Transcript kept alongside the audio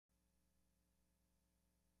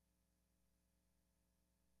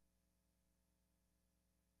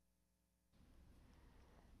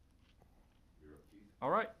All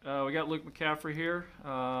right, we got Luke McCaffrey here,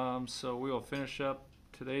 so we will finish up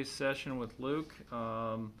today's session with Luke.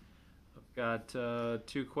 I've got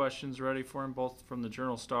two questions ready for him, both from the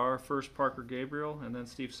Journal Star. First, Parker Gabriel, and then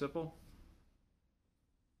Steve Sipple.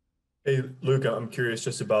 Hey, Luke, I'm curious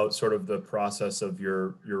just about sort of the process of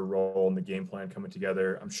your role and the game plan coming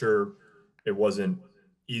together. I'm sure it wasn't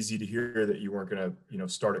easy to hear that you weren't going to,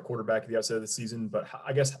 start at quarterback at the outset of the season, but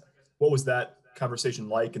I guess what was that conversation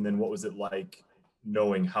like, and then what was it like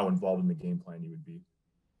knowing how involved in the game plan you would be?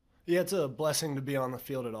 Yeah, it's a blessing to be on the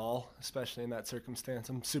field at all, especially in that circumstance.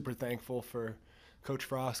 I'm super thankful for Coach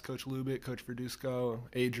Frost, Coach Lubick, Coach Verduzco,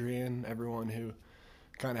 Adrian, everyone who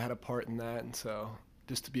kind of had a part in that. And so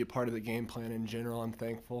just to be a part of the game plan in general, I'm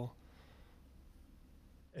thankful.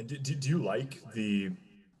 And do you like the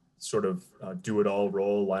sort of do-it-all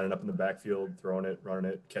role, lining up in the backfield, throwing it,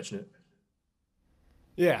 running it, catching it?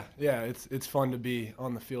 Yeah, it's fun to be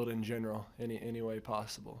on the field in general, any way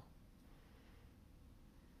possible.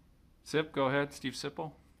 Sip, go ahead, Steve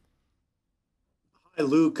Sipple. Hi,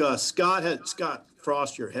 Luke. Scott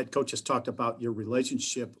Frost, your head coach, has talked about your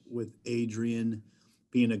relationship with Adrian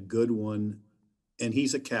being a good one, and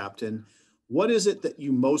he's a captain. What is it that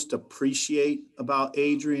you most appreciate about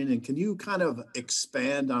Adrian, and can you kind of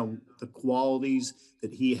expand on the qualities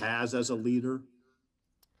that he has as a leader?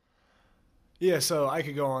 Yeah, so I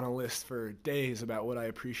could go on a list for days about what I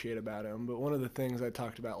appreciate about him, but one of the things I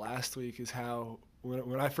talked about last week is how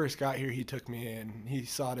when I first got here, he took me in. He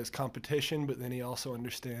saw it as competition, but then he also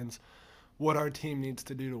understands what our team needs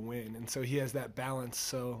to do to win, and so he has that balance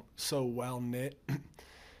so well knit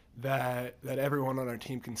that everyone on our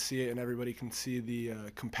team can see it, and everybody can see the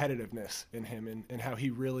competitiveness in him, and how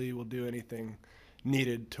he really will do anything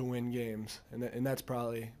needed to win games, and that's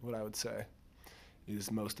probably what I would say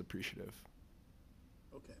is most appreciative.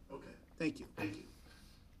 Okay. Thank you.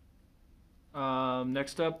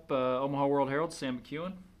 Next up, Omaha World Herald, Sam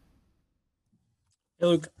McEwen. Hey,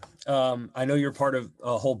 Luke, I know you're part of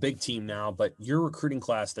a whole big team now, but your recruiting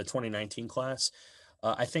class, the 2019 class,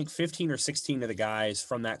 I think 15 or 16 of the guys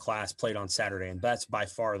from that class played on Saturday, and that's by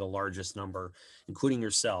far the largest number, including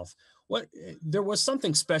yourself. There was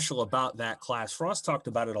something special about that class. Frost talked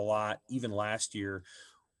about it a lot, even last year.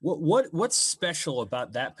 What's special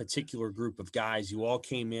about that particular group of guys? You all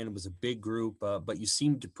came in; it was a big group, but you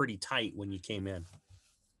seemed pretty tight when you came in.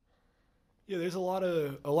 Yeah, there's a lot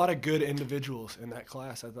of good individuals in that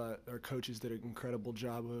class. I thought our coaches did an incredible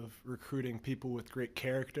job of recruiting people with great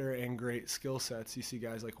character and great skill sets. You see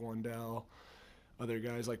guys like Wandell, other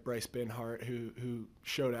guys like Bryce Benhart who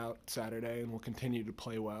showed out Saturday and will continue to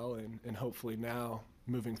play well, and hopefully now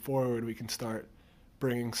moving forward we can start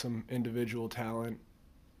bringing some individual talent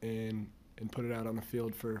and put it out on the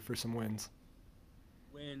field for some wins.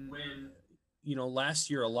 When last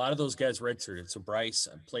year a lot of those guys redshirted. So Bryce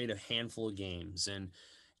played a handful of games, and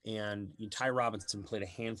Ty Robinson played a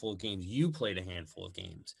handful of games. You played a handful of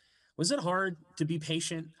games. Was it hard to be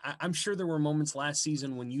patient? I'm sure there were moments last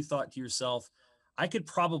season when you thought to yourself, I could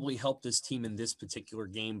probably help this team in this particular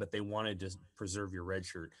game, but they wanted to preserve your red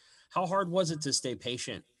shirt. How hard was it to stay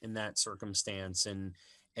patient in that circumstance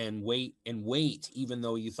and wait, even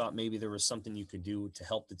though you thought maybe there was something you could do to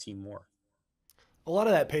help the team more? A lot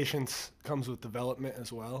of that patience comes with development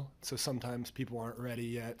as well. So sometimes people aren't ready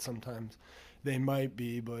yet. Sometimes they might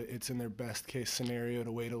be, but it's in their best case scenario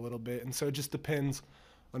to wait a little bit. And so it just depends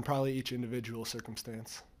on probably each individual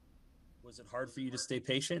circumstance. Was it hard for you to stay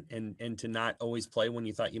patient and to not always play when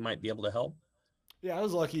you thought you might be able to help? Yeah, I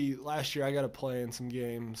was lucky last year. I got to play in some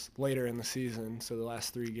games later in the season, so the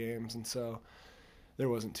last 3 games. And so there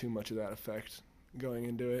wasn't too much of that effect going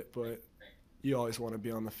into it. But you always want to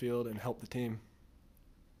be on the field and help the team.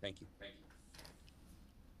 Thank you.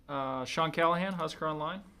 Sean Callahan, Husker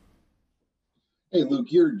Online. Hey,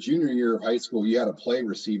 Luke, your junior year of high school, you had to play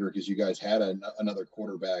receiver because you guys had another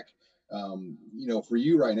quarterback. For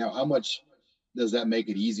you right now, how much does that make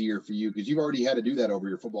it easier for you? Because you've already had to do that over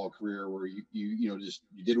your football career, where you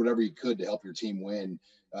did whatever you could to help your team win.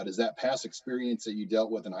 Does that past experience that you dealt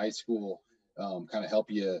with in high school kind of help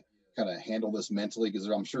you kind of handle this mentally? Because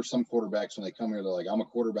I'm sure some quarterbacks, when they come here, they're like, I'm a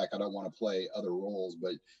quarterback, I don't want to play other roles,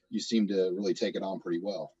 but you seem to really take it on pretty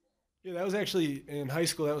well. Yeah, that was actually in high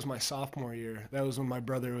school. That was my sophomore year. That was when my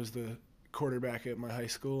brother was the quarterback at my high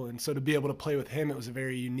school. And so to be able to play with him, it was a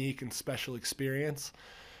very unique and special experience.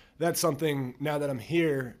 That's something now that I'm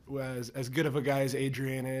here, as good of a guy as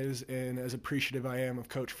Adrian is and as appreciative I am of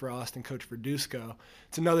Coach Frost and Coach Verduzco,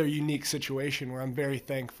 it's another unique situation where I'm very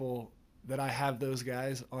thankful that I have those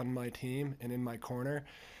guys on my team and in my corner.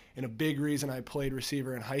 And a big reason I played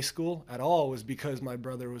receiver in high school at all was because my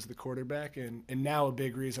brother was the quarterback. And now a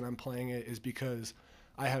big reason I'm playing it is because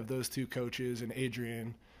I have those two coaches and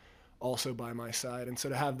Adrian also by my side. And so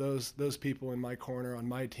to have those people in my corner on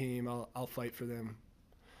my team, I'll fight for them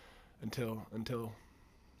until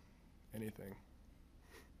anything.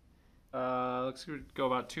 Let's go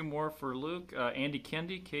about two more for Luke. Andy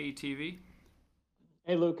Kendi, KETV.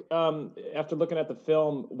 Hey, Luke, after looking at the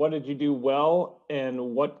film, what did you do well, and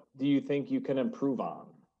what do you think you can improve on?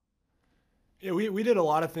 Yeah, we did a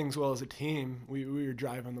lot of things well as a team. We were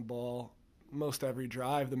driving the ball most every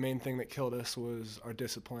drive. The main thing that killed us was our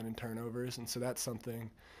discipline and turnovers, and so that's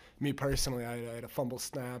something. Me personally, I had a fumble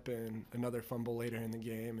snap and another fumble later in the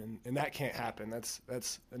game, and that can't happen. That's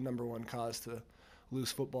the number one cause to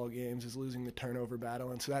lose football games, is losing the turnover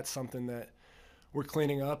battle, and so that's something that we're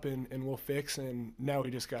cleaning up and we'll fix, and now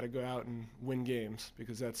we just got to go out and win games,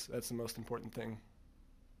 because that's the most important thing.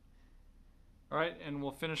 All right, and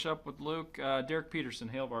we'll finish up with Luke. Derek Peterson,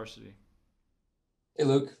 Hail Varsity. Hey,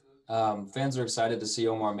 Luke. Fans are excited to see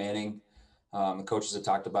Omar Manning. The coaches have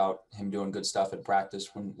talked about him doing good stuff in practice.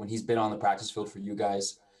 When he's been on the practice field for you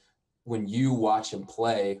guys, when you watch him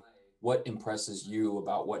play, what impresses you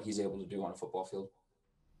about what he's able to do on a football field?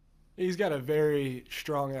 He's got a very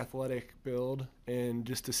strong athletic build, and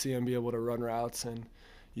just to see him be able to run routes and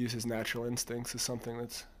use his natural instincts is something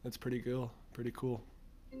that's pretty cool. Pretty cool.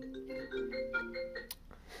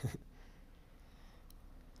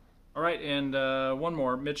 All right, and one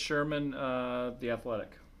more. Mitch Sherman, The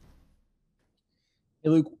Athletic. Hey,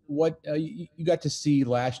 Luke, what you got to see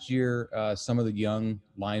last year, some of the young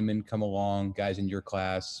linemen come along, guys in your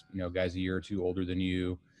class, guys a year or two older than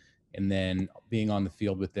you, and then being on the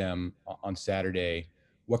field with them on Saturday.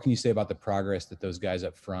 What can you say about the progress that those guys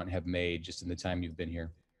up front have made just in the time you've been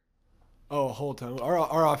here? Oh, a whole ton.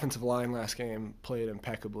 Our offensive line last game played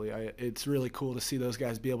impeccably. It's really cool to see those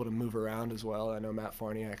guys be able to move around as well. I know Matt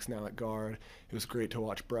Farniak's now at guard. It was great to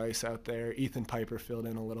watch Bryce out there. Ethan Piper filled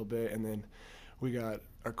in a little bit, and then we got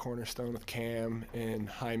our cornerstone with Cam and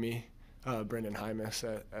Jaime, Brendan Hymas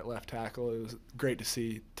at left tackle. It was great to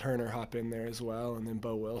see Turner hop in there as well, and then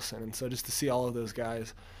Bo Wilson. And so just to see all of those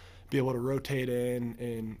guys be able to rotate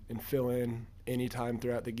in and fill in anytime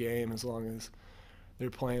throughout the game, as long as they're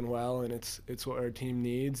playing well and it's what our team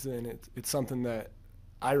needs, and it's something that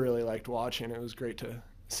I really liked watching. It was great to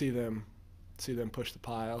see them push the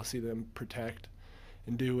pile, see them protect,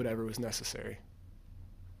 and do whatever was necessary.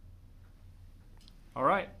 All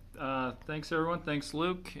right. Thanks, everyone. Thanks,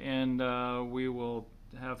 Luke. And we will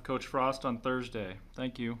have Coach Frost on Thursday.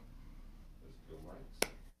 Thank you.